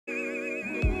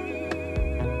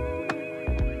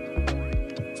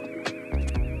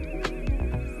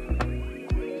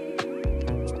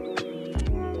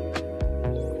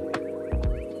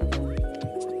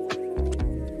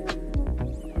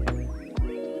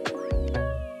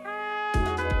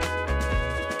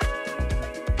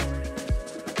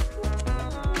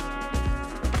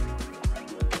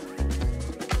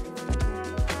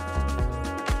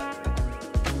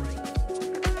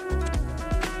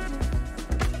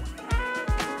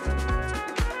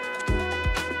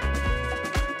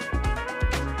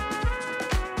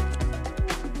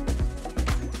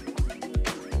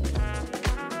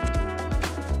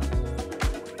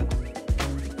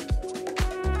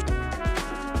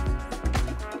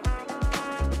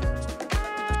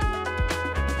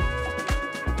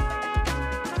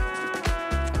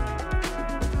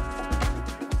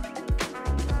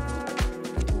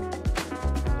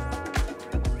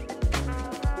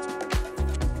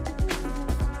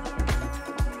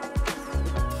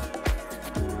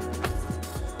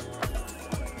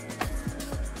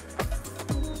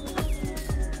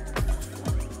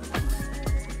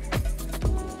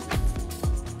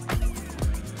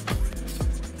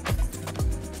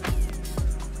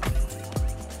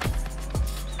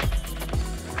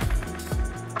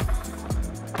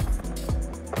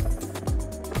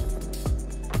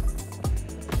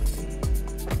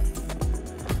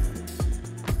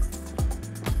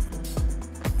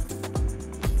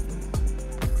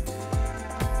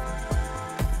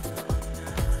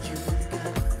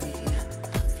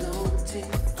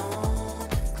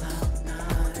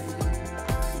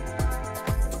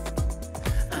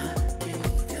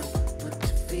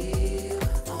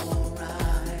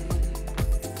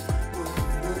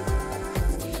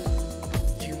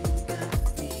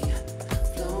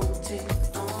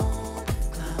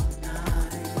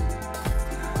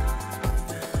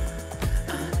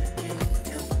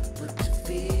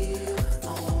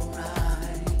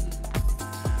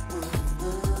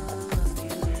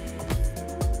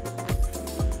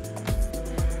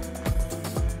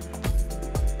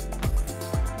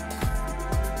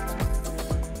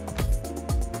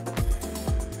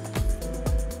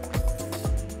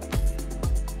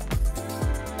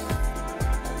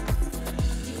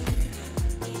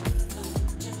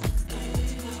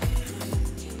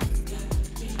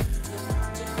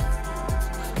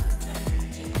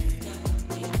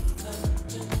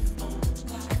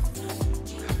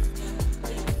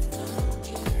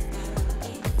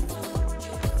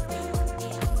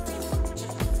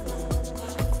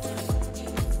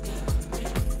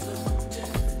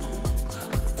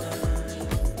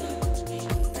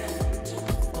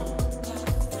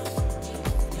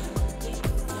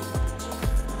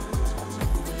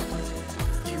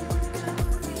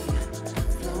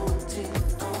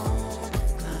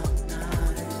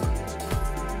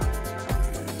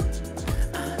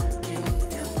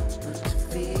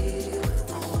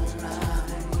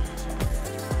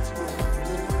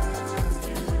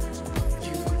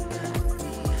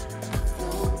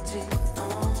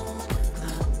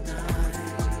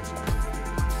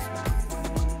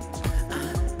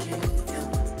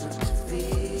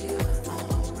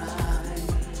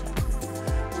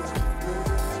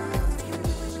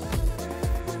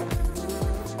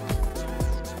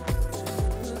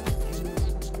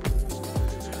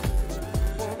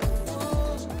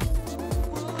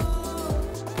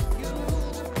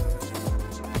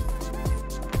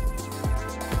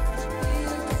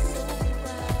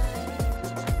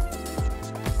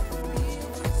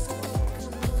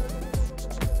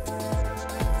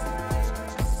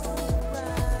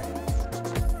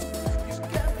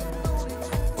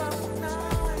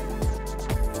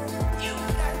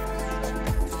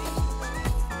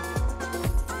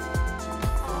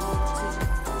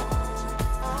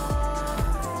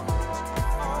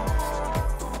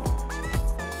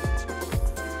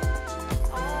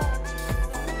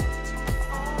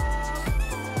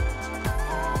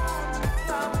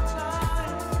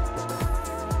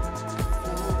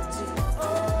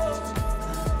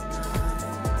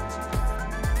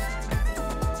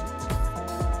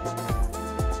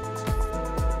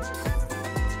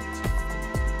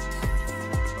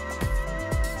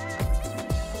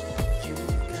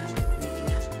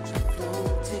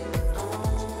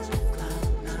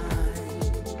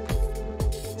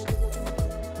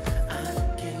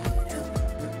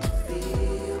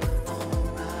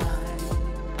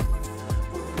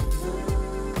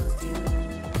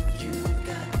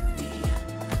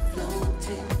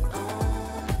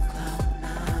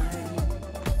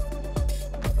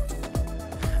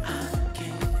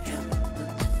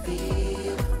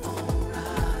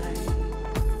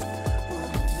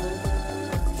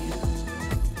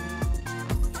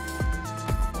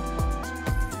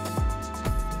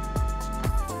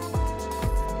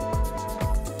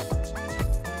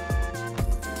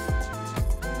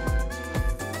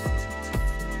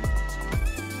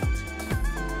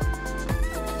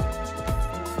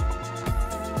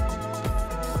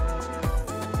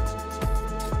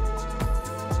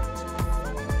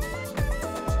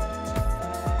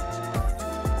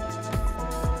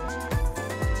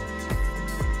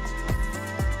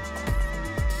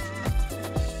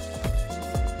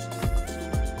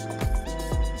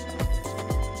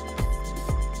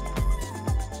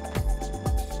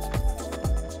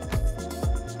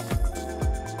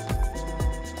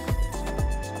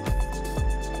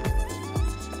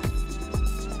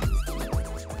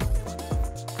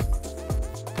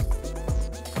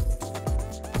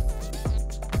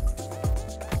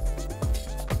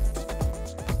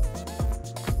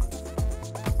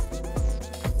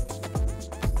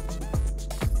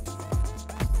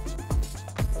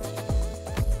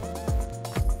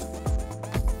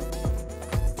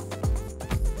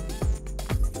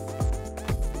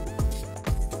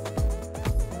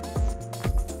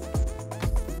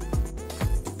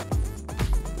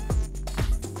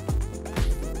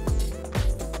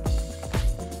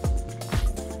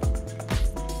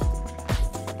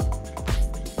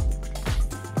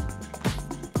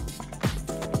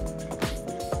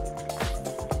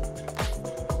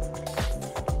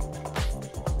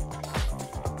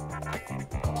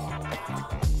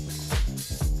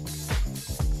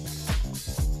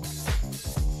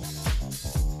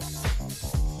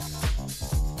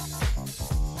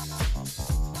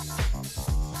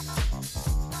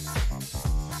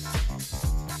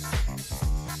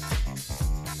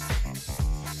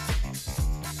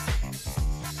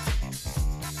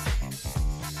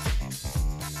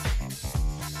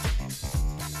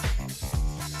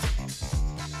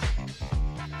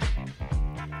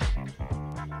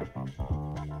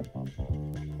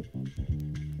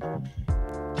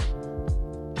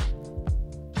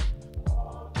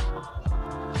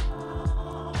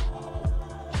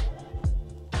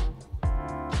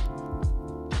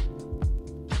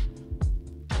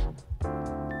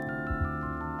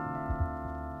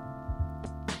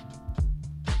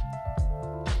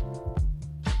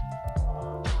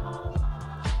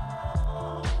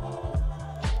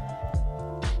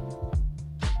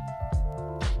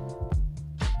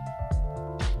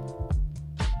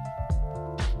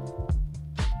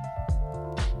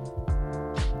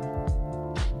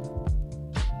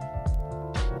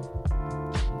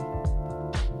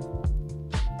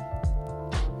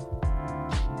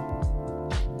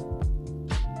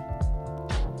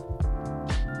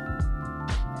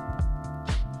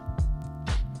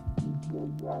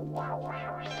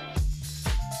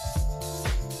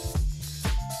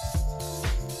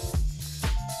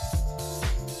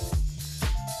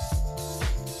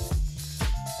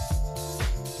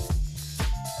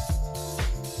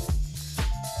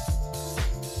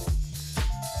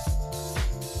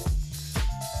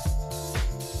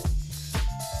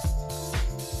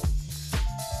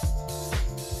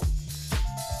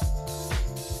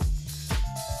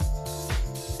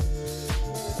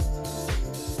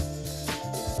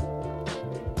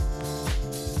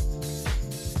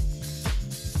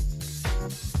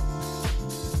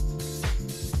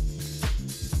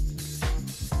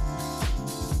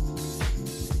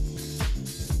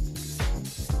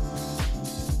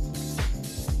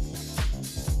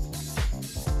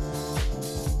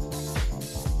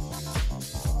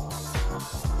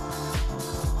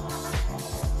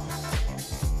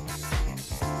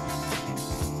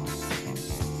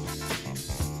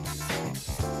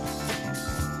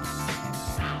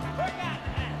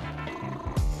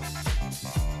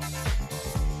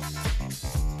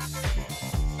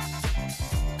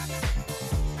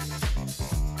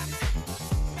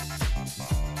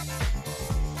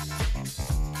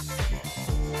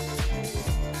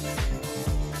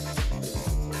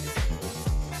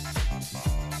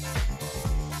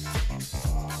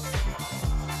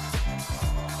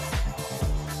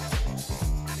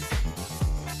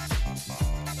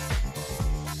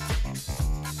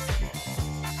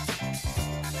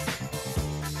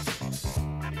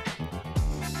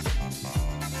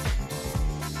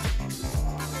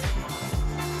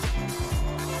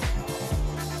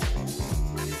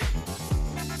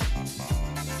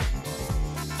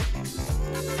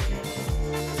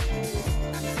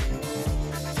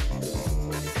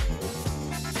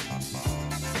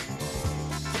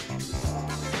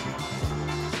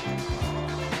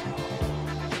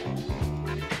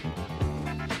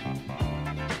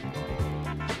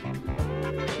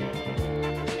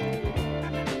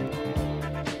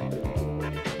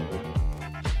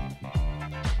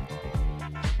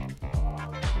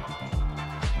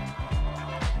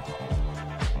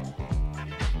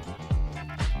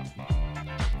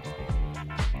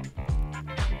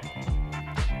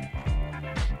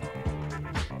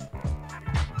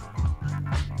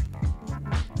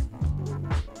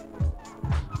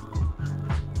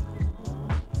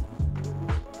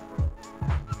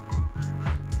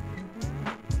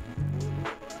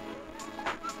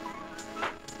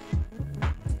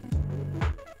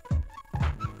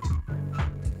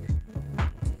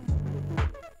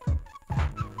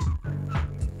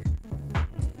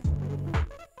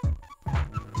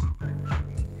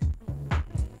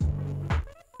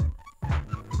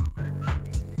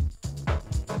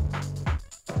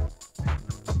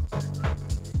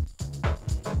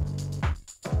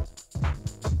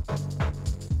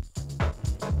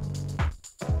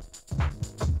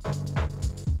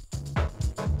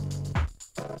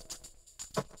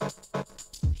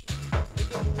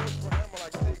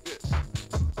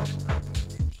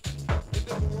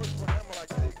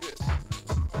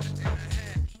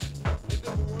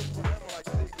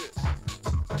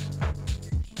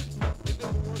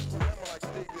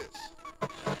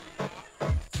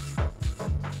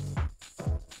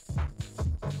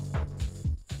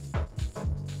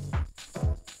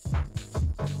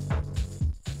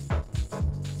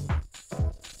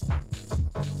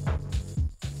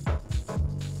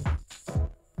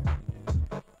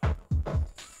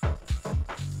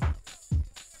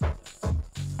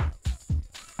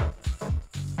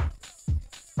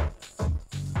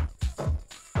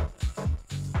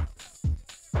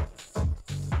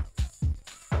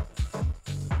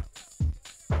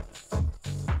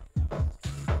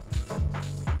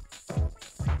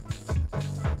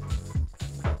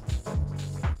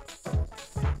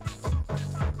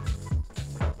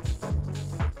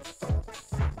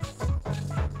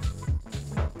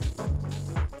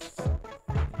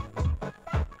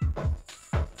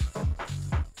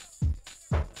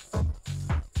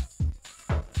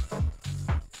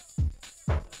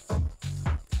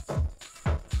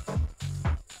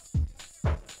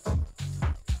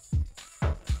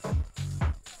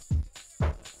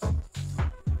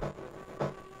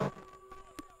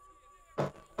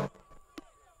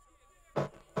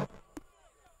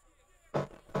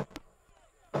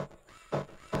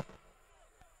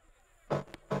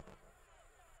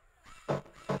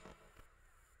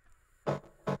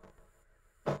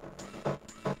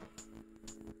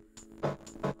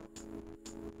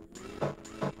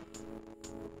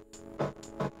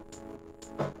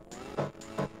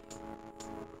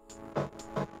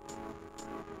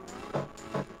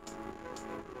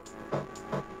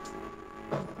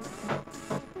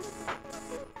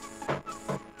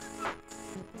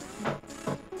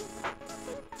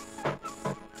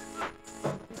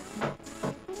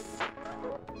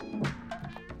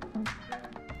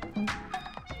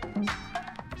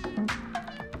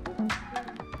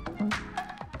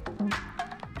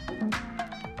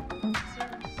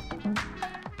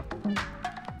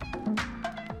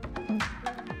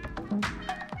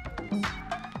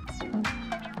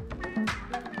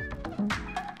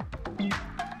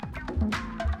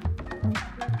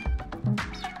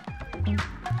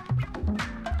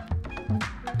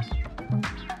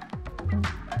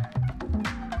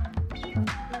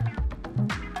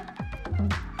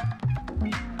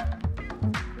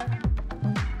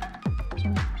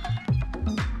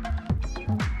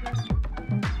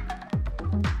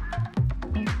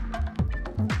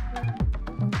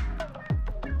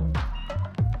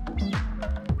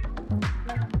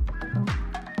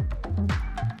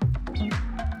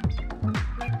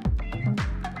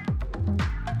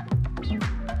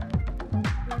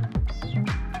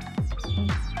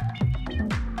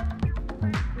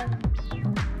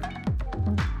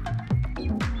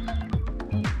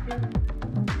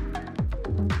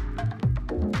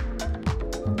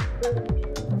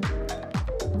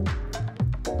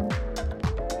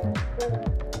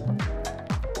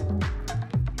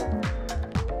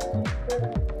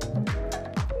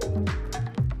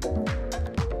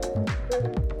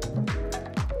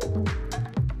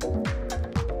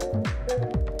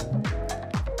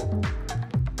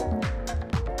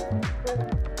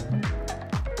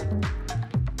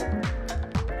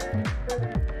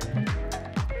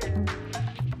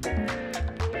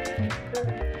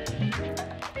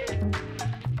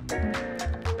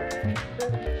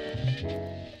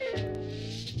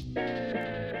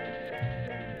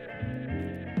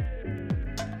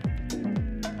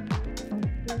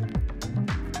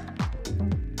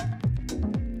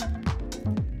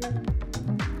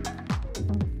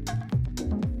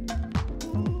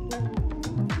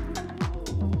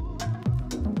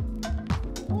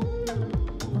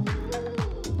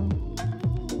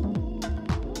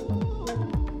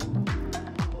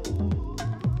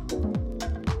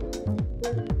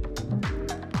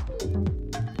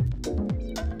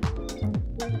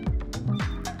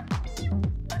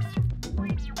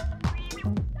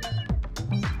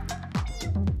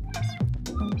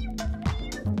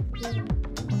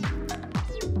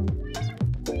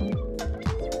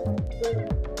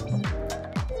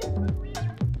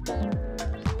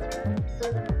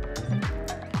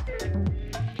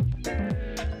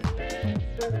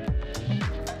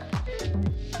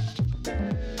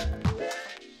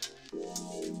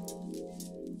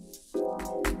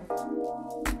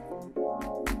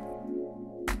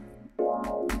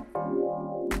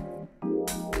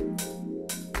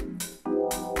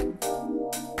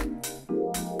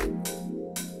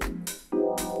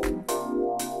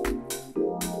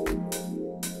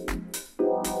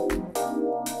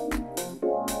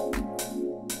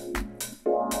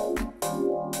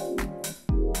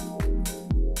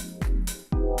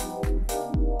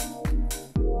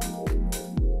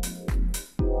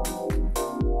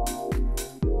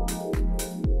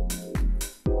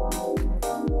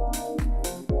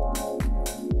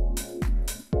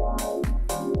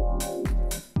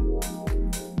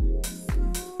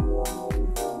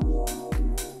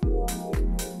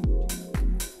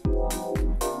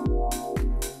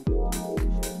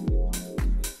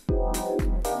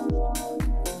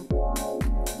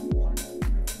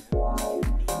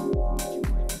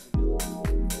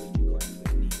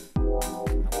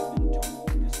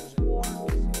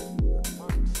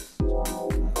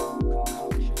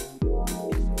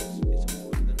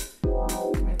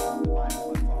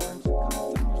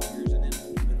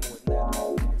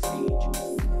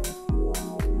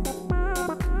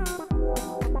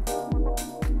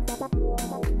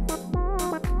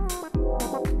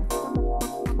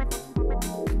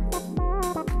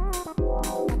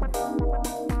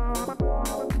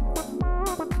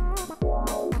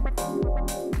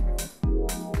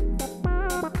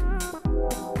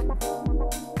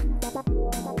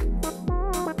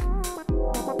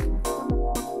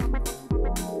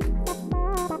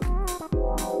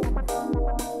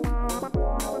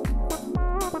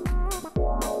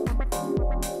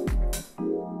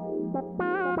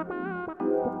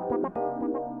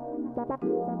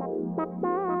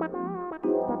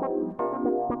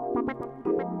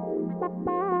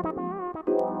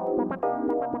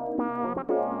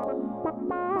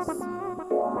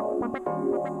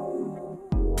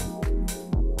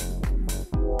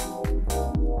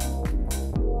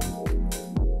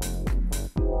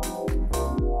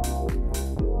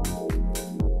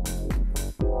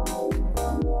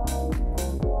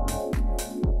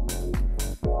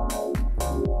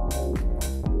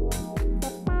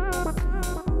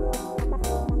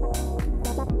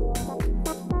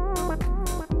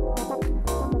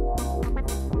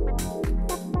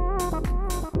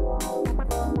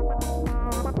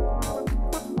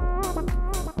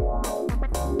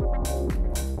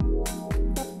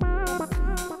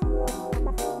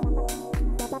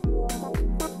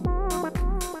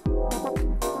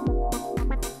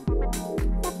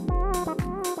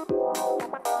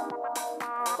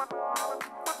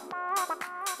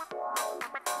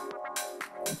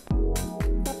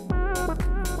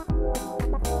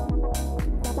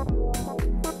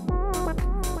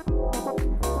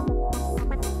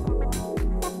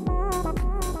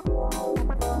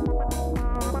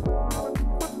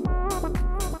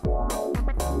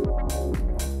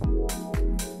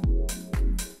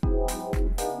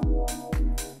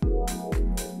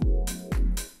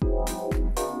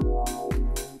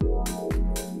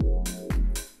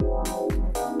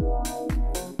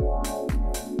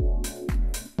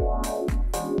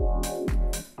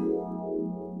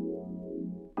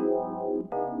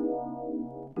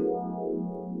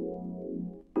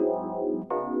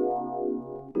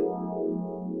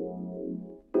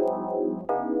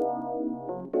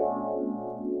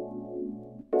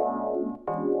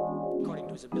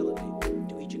his ability,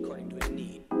 to each according to his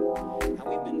need. Now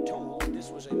we've been told that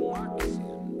this was a Marxist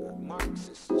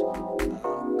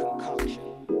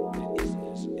concoction.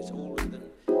 It's older than the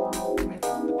Bible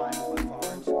by far.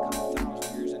 It's a couple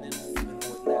thousand years, and then even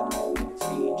more than that in its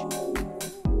age.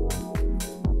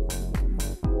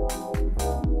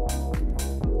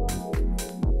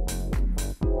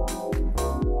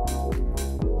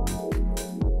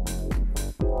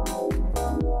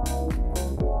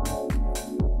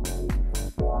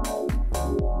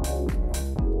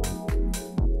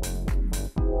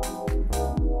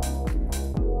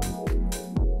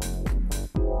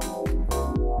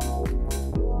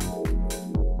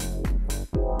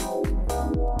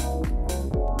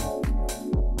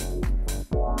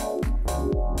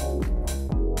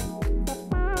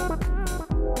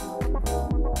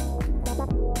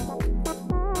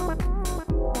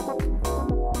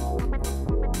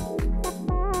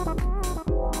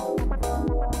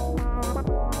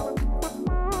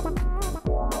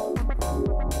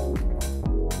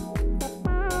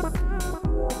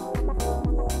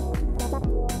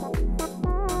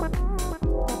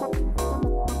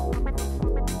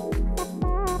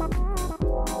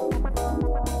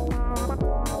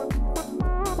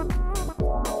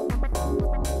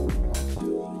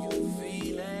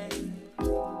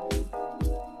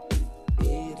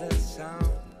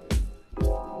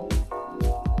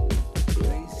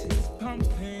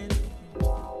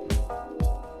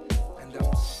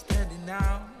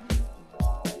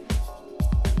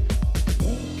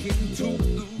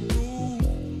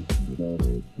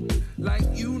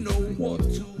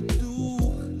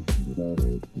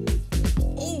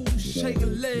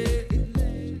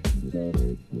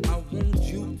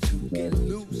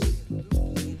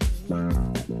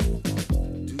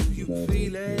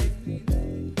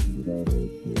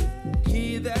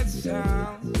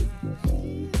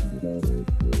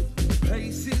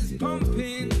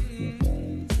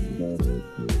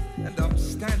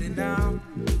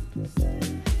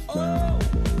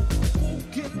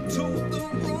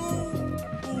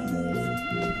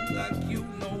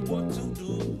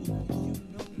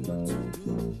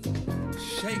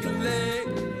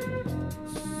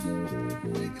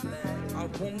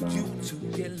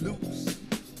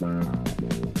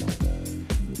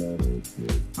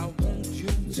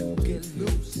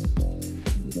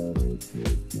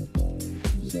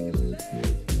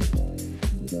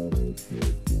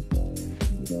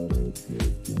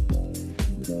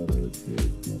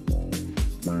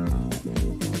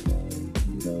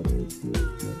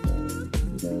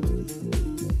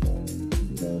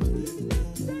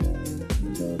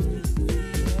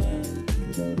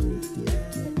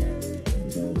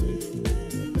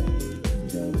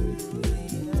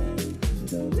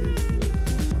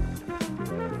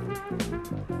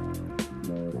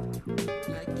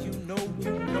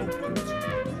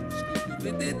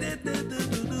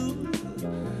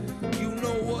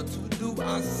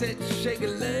 Shake a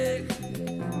leg,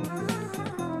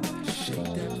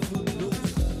 shake that foot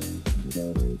loose.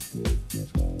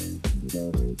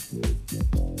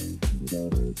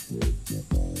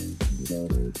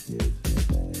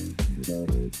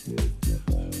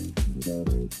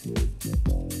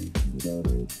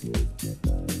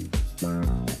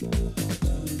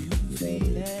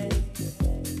 Feel it,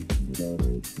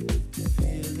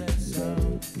 feel that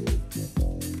sound.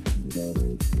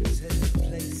 Says the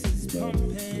place is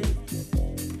pumping,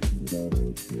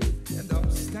 and I'm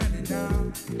standing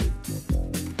now.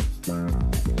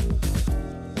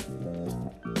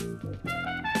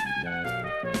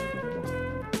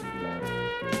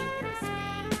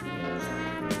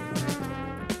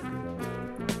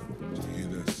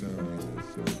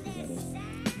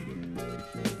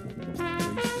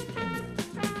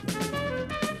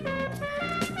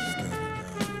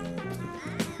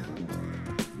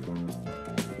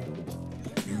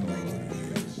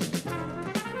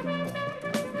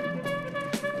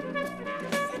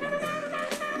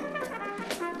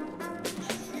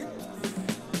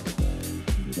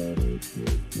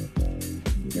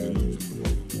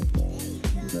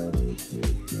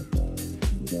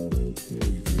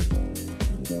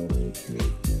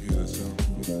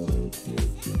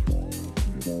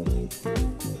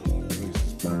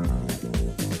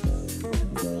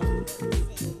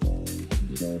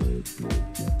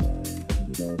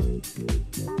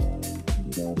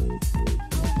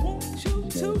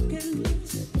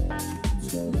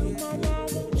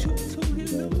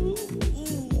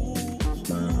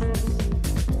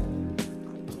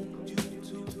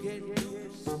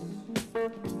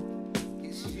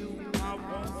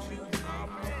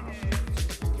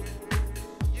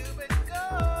 You've been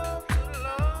gone too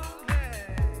long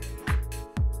now.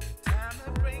 Time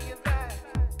to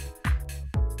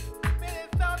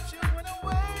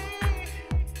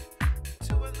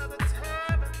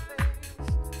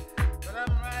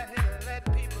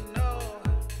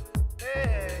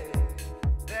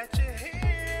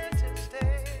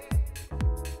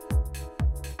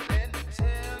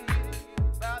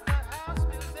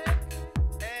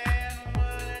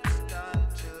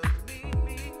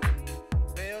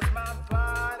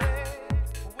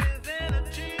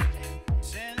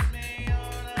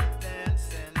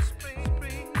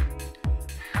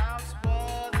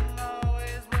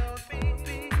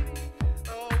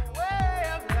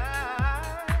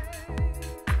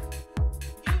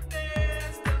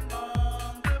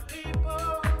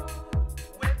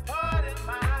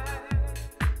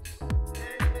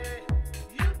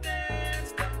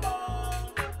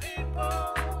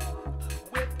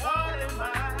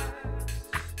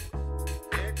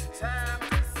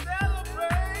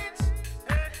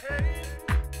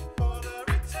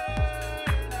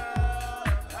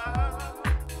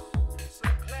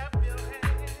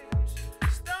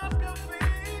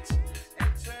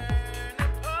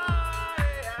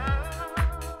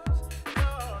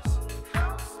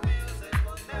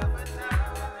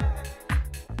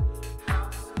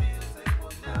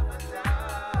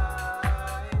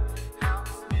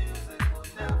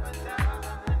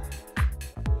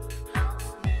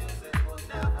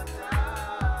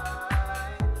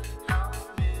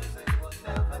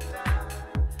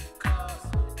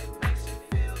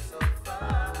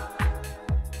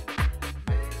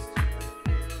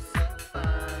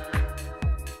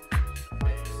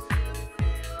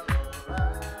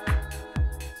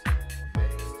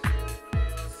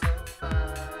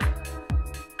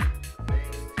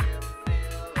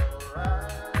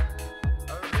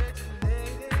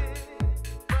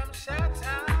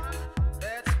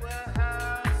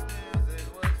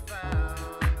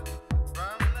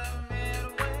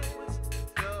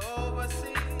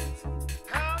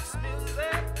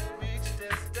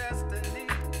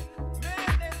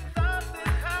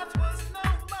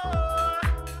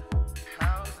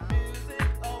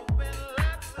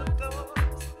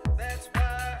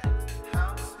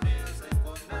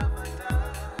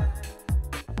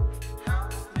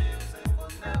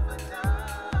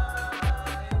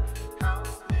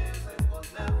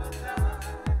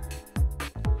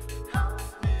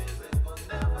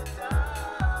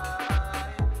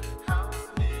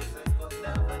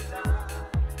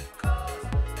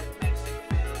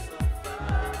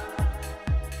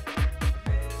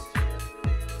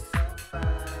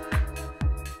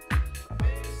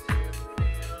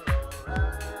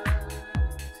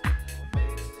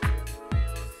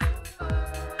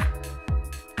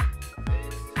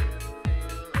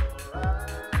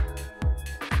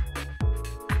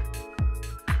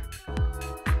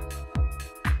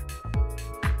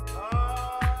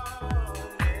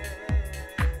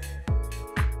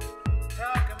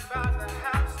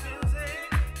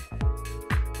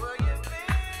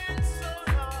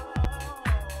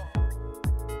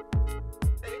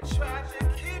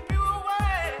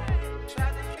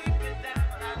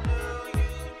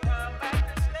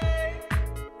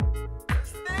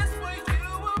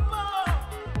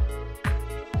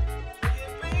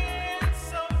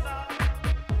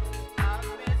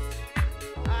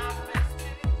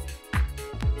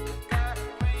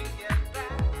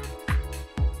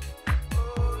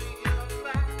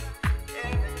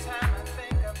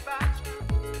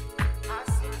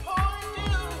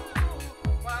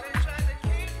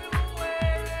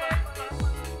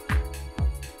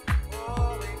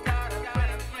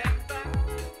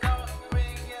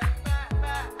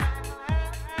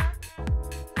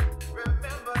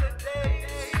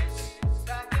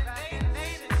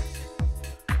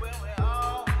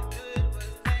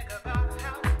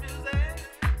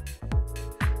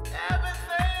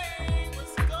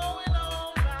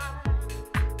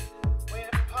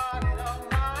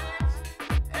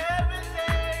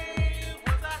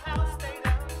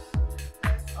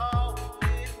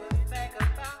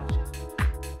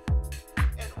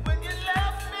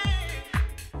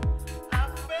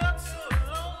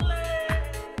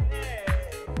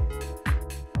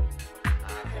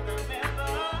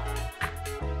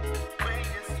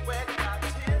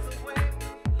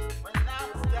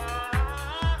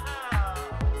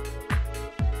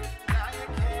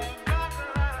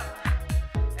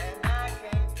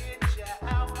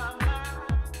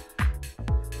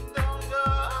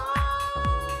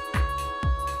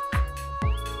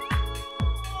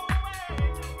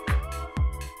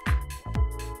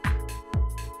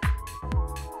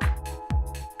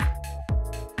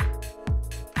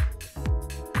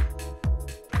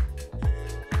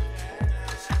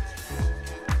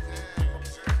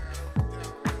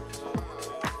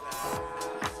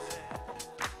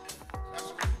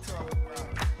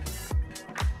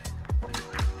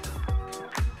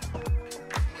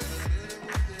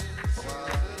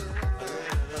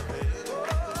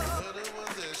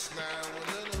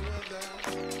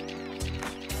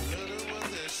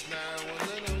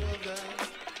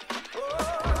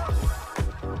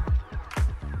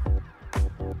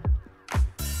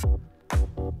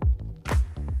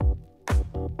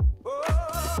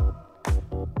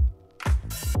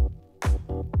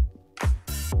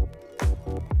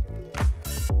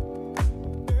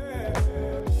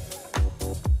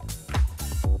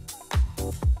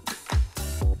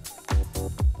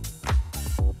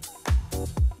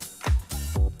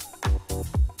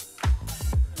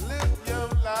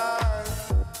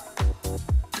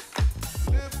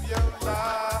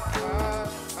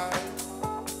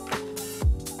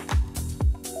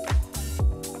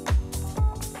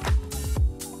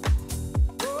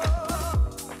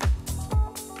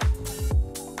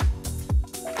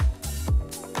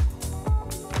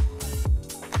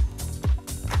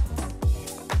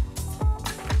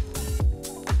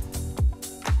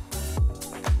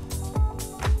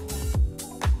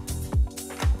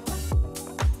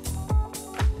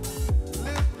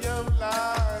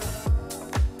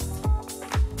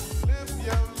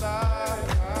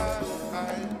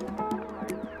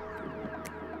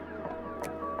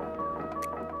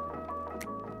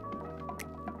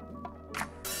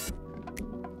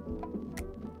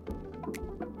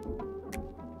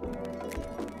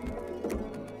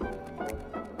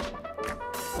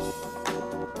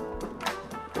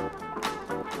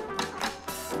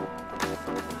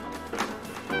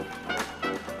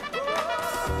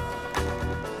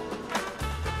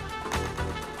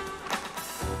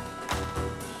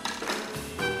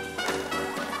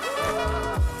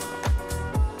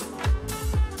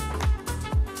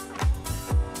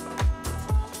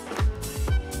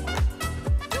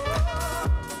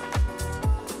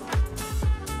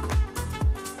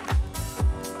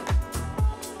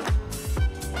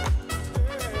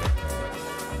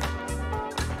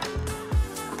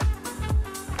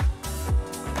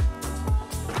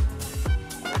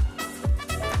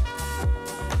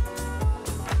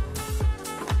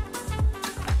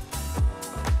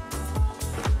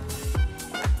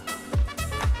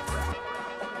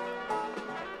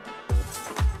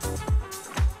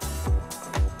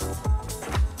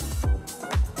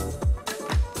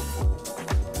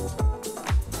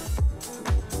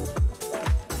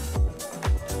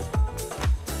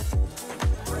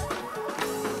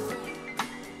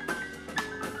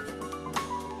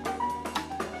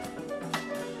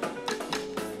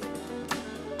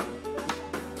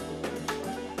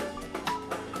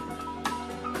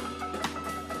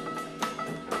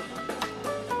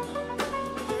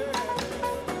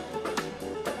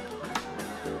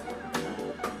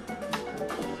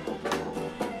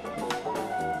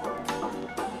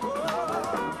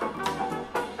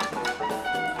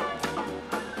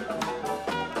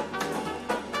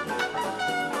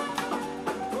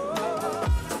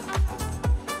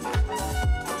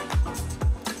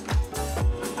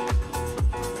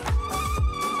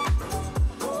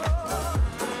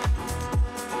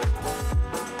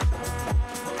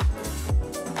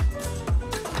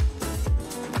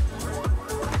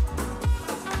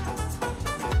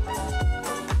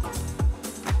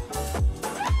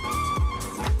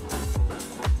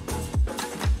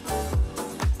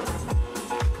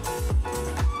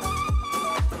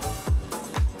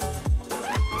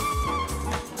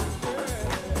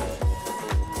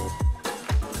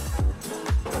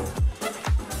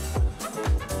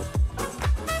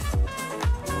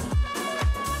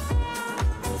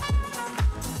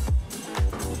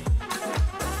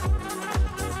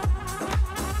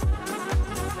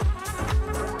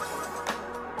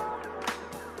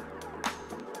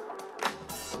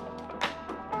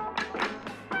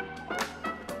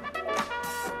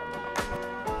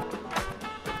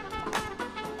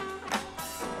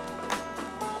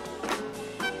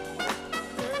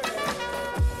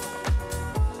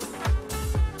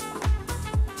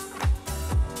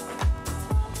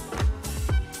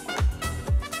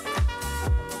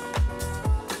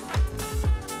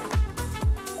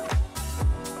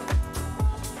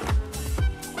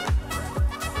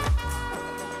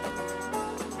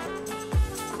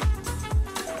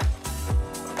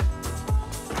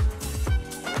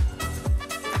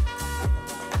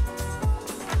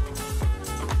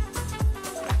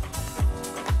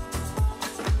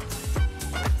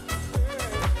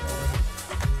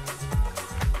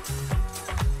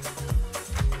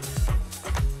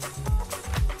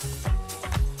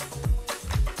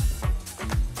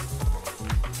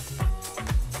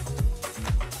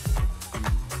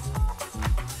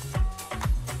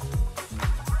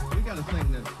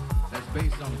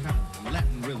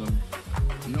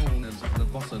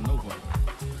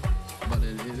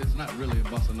not really a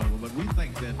bossa nova, but we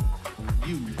think that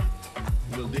you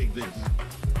will dig this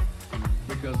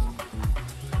because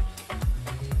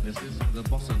this is the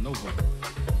bossa nova.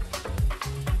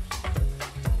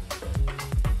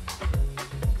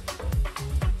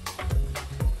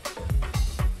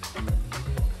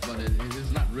 But it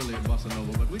is not really a bossa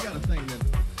nova, but we got a thing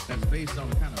that's based on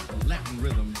a kind of Latin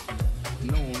rhythm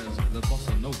known as the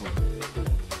bossa nova.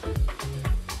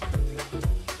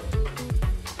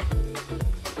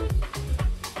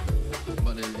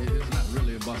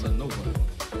 Bossa nova,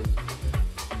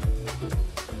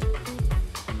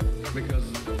 because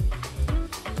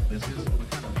this is a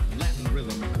kind of Latin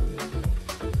rhythm.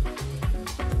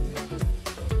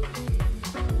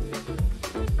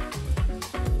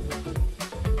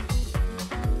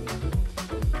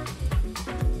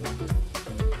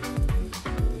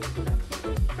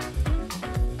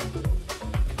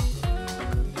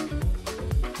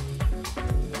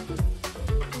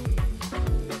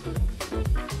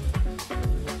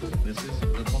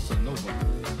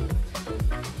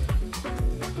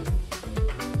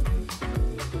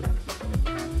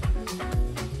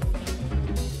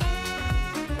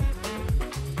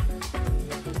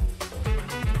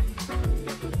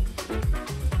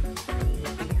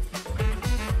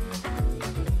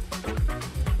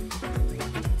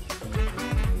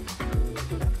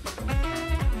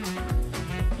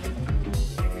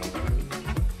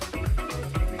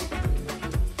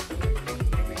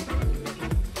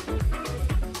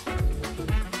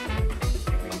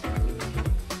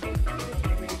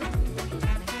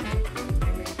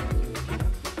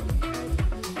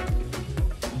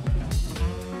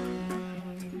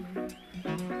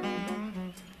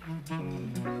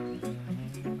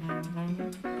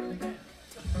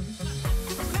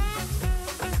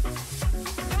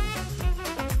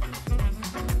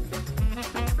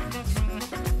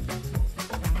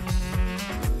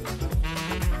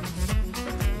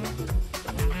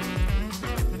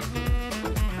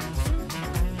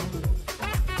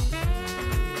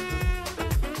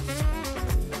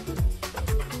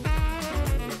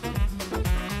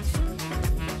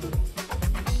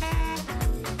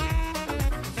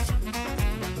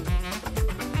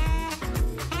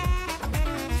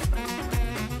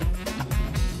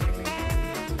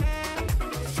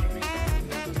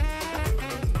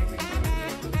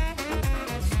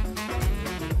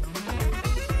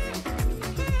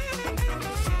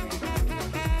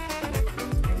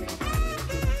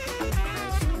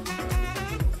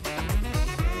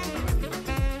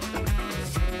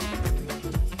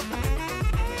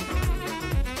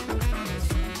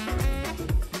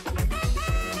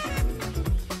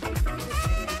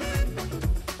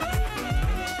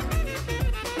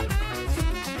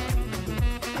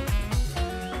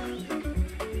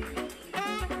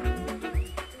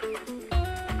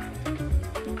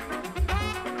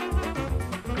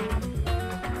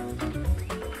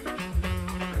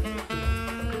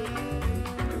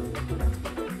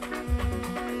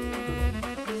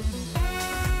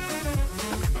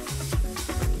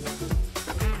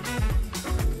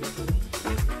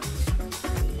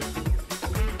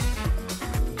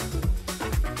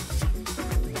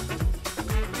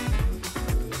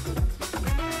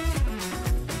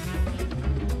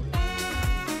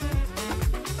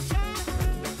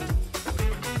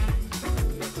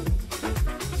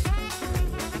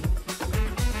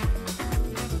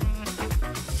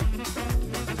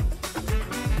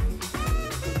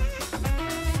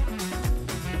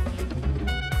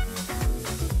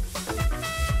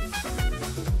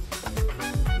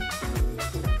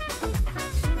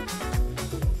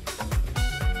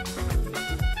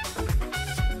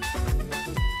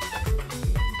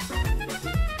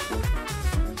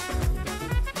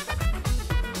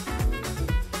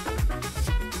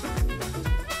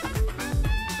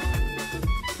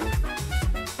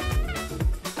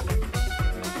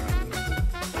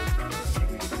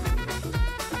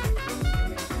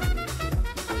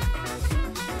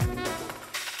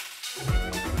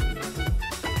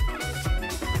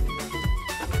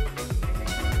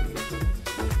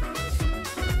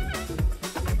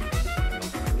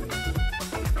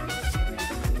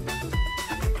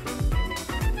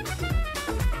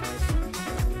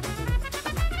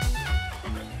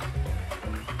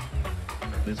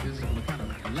 This is a kind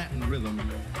of Latin rhythm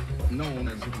known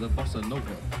as the bossa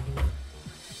nova.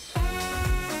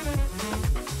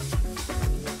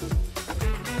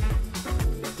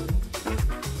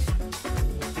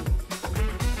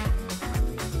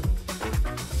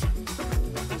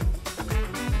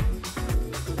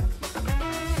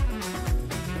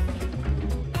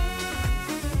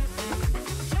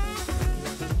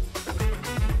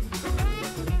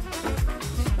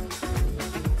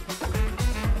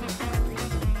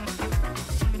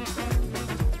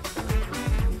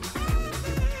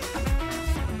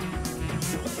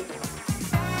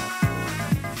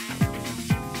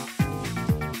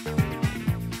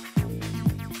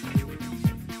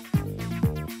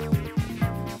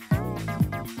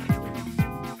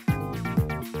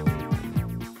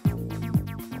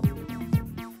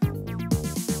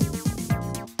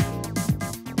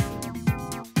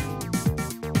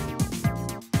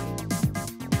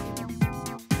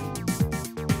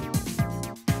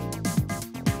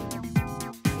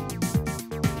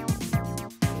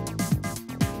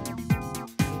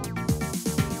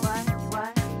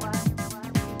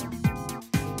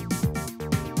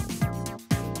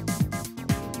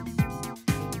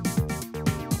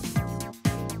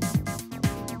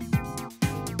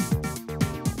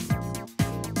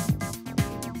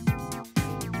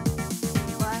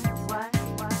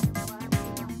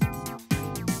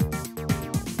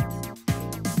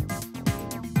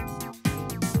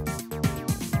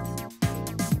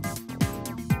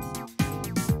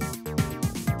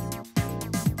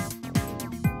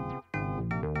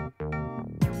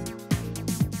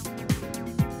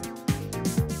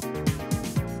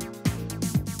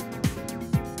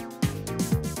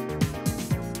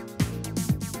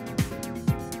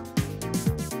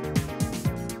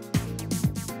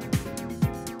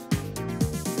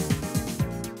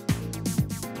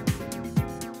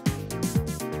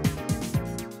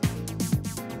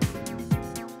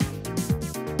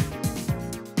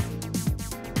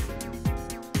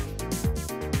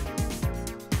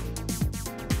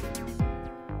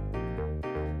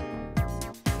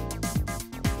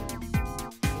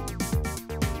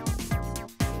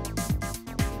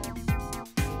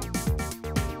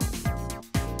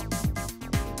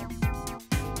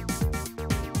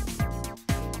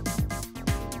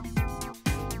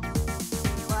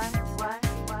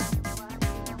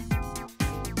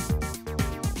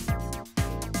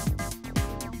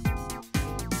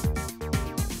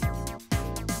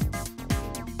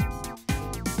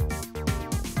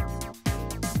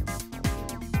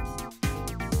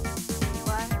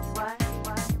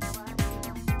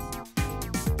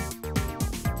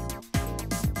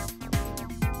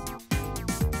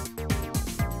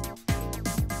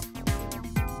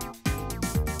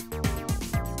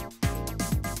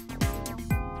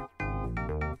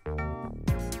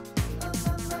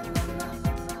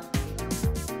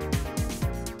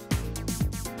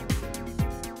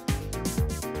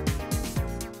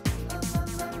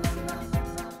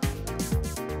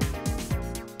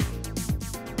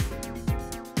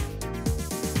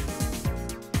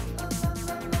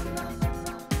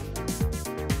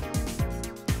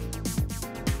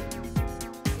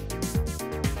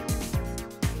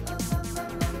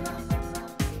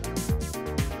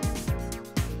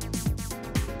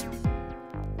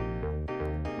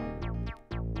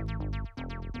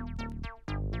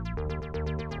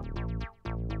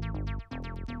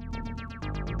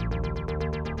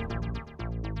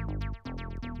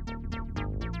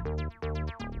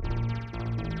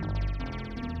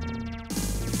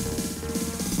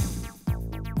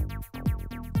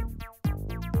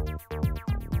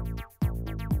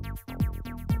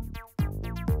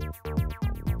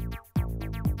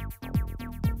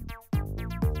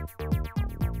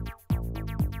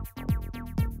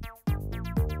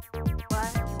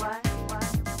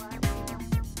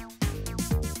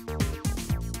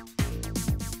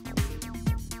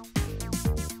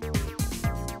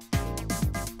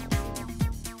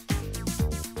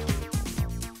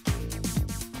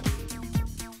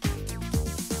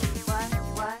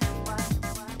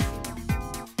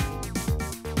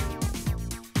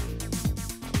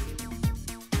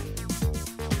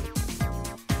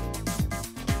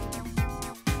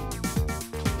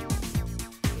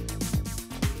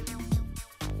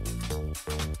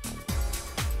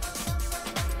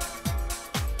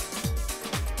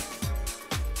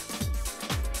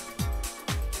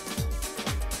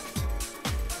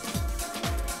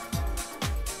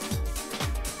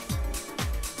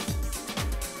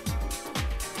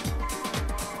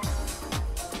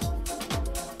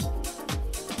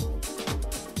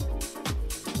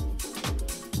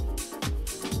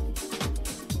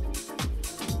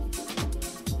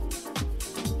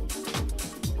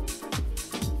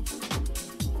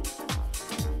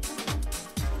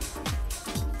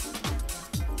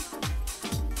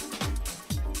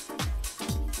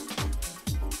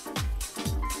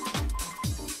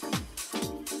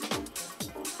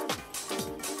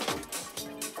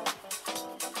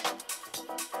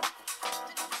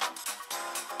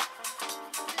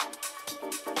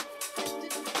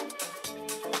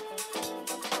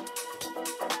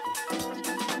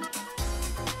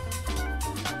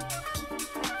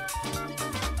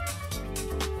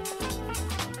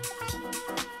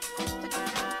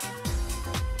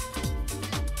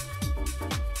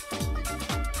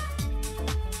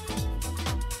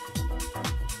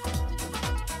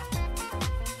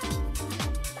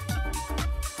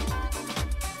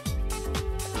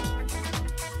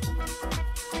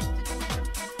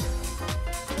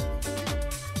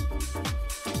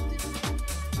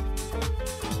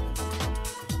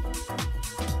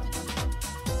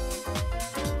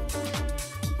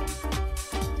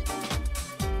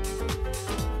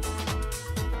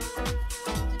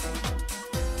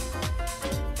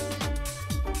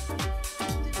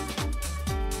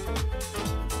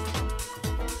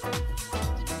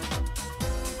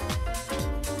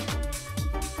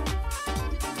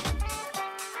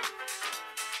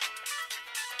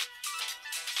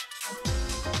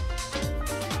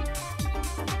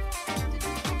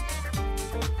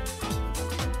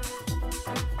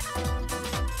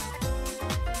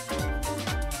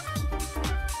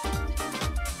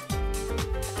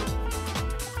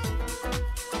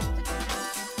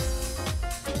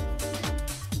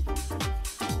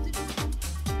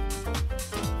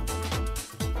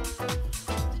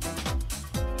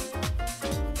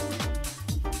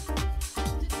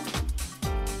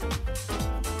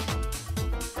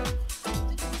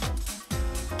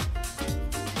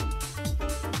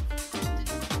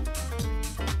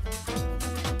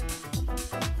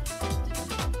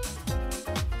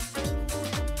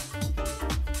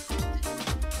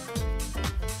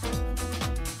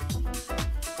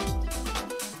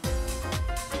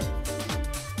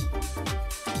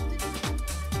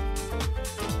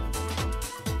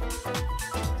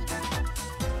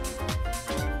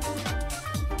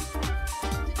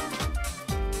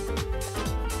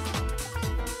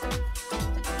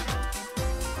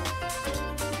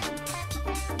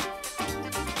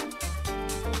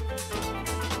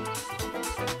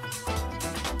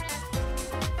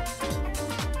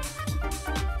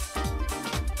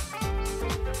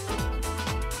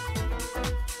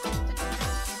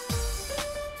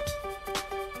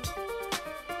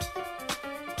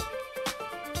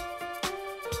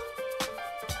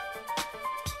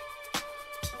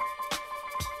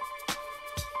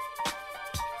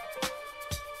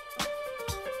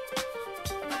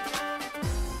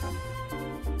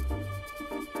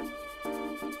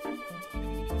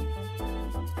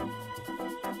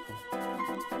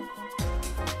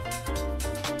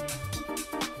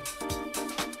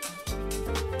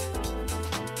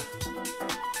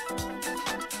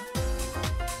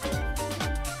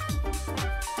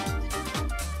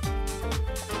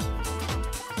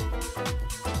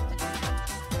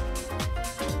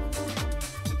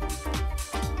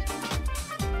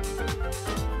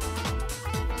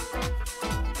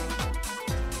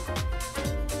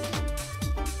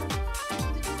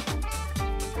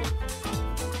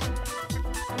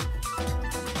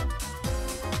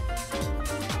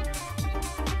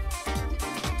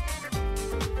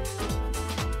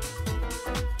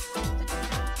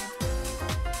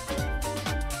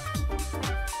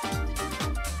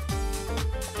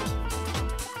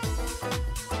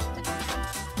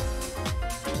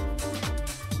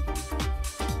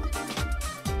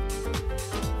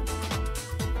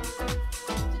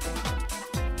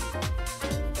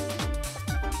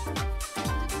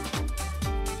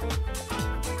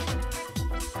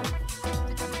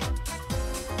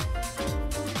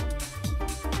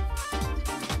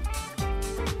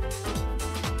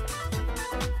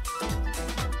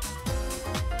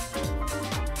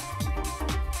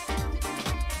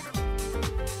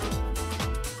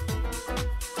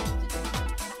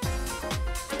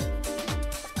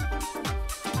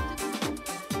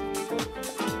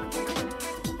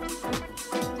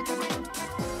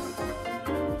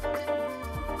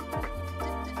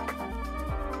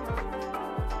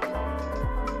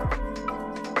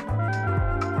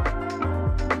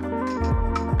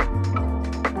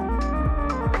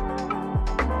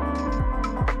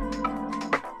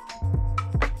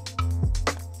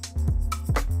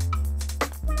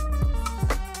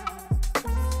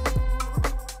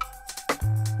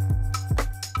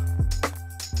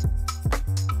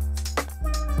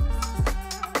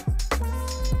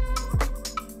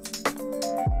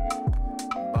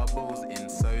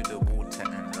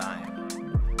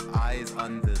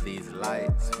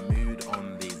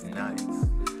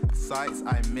 sights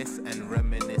I miss and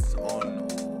reminisce on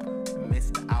or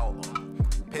missed out on.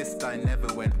 Pissed I never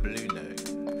went blue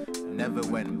note, never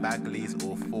went Bagleys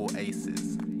or four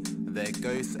aces. Their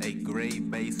ghosts a grey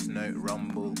bass note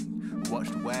rumble.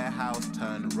 Watched warehouse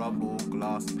turn rubble,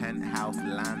 glass penthouse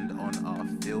land on our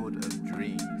field of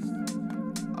dreams.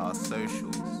 Our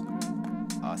socials,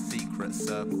 our secret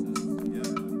circles.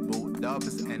 Bought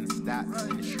dubs and stats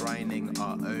enshrining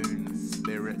our own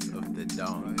spirits of the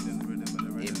dance.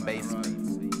 In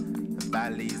basements,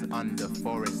 valleys under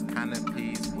forest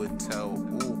canopies would tell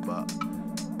all but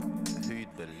who'd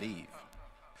believe.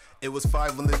 It was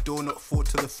 5 on the door, not 4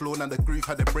 to the floor. Now the groove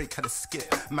had a break, had a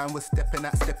skip. Man was stepping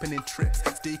in trips.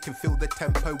 Still you can feel the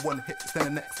tempo, one hit, then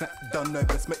the next snap done. No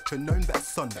best metronome, that's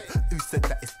Sunday. Who said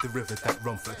that it's the river that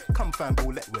run through? Come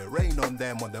fanball, let we rain on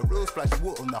them. On the real splash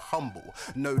water on the humble.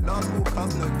 No last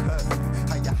walkers, no curfew.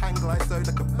 How you hang glide so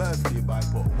like a bird flew by.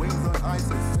 Put wings on ice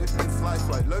so swift and slide.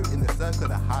 Fly low in the circle of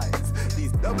the highs.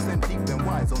 These dubs and deep and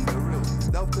wise on the real. These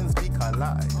dubs and speak our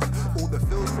lives. All the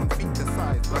feels from feet to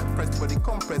sides. Like press body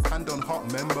compress. Hand on heart,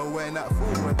 remember when that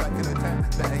forward back in the 10.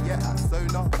 Better yet, at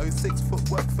Sonar, 06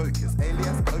 footwork focus.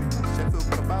 Alias Otis, Sheffield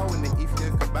Cabal in the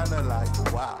Ethiopia Cabana,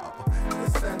 like wow.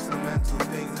 The sentimental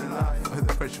things in life. Oh,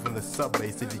 the pressure from the sub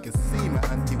bass. If you can see my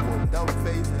anti-war dub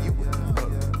face, you would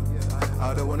know.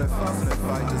 I don't wanna fuss and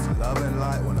fight, just love and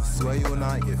light. Wanna sway all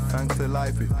night, give thanks to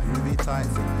life with groovy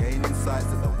tights and gain insights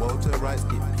that the world to rights,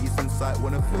 get peace in sight.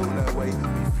 Wanna feel no way,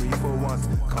 be free for once.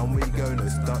 Come we go, no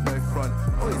stunt, no front.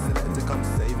 Always select to come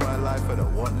save my life. I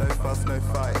don't want no fuss, no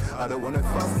fight. I don't wanna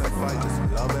fuss, no fight, just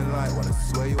love and light. Wanna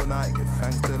sway all night, give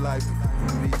thanks to life with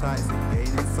groovy tights and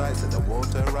gain insights that the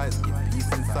world to rights, get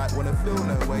peace in sight. Wanna feel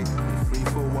no way, be free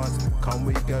for once. Come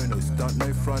we go, no stunt,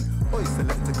 no front. Always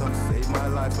select to come save my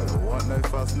life. I don't want no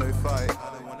fuss, no fight. I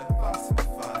don't wanna fuss and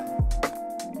fight.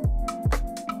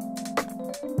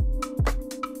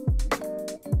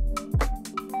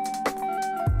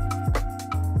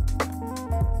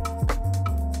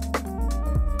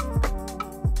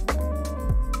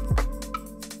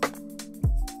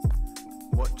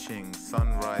 Watching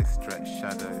sunrise stretch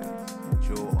shadows,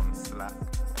 jaw on slack,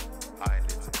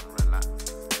 eyelids on relax,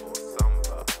 or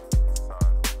somber.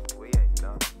 Son, we ain't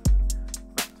done.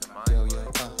 Back to my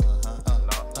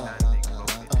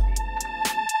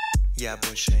Я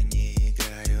больше не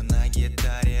играю на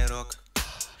гитаре рок.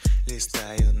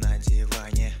 Листаю на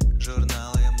диване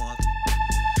журналы мод.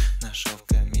 Нашел в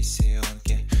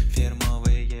комиссионке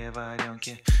фирмовые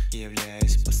варенки.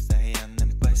 Являюсь постоянным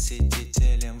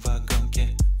посетителем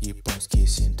вагонки. Японский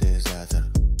синтезатор,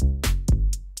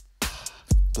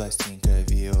 пластинка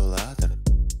виолатор.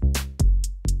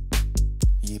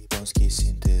 Японский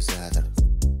синтезатор,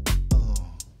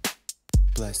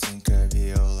 пластинка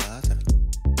виолатор.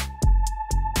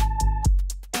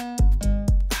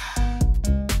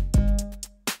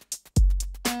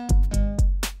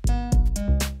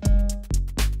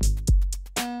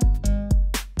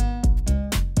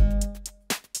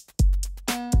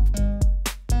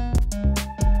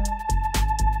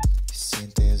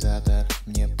 Синтезатор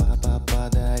мне папа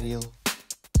подарил.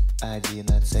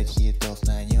 11 хитов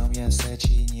на нем я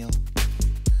сочинил.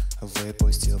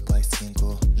 Выпустил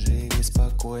пластинку, живи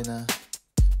спокойно.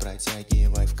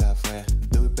 Протягивай в кафе,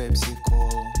 дуй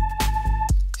пепси-колу.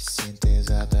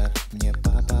 Синтезатор мне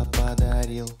папа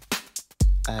подарил.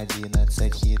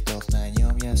 11 хитов на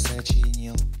нем я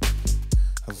сочинил.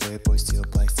 Выпустил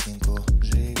пластинку,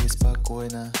 живи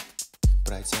спокойно.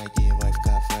 Протягивай в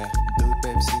кафе, дуй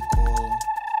пепси-колу.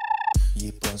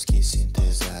 Японский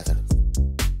синтезатор,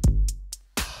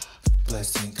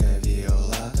 пластинка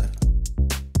виолатор.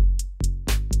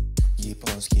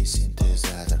 Японский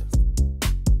синтезатор,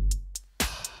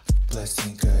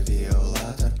 пластинка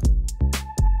виолатор.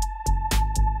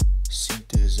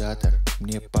 Синтезатор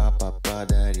мне папа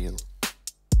подарил.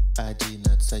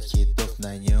 11 хитов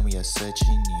на нем я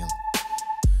сочинил.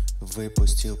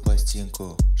 Выпустил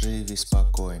пластинку, живи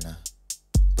спокойно.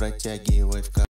 Протягивай в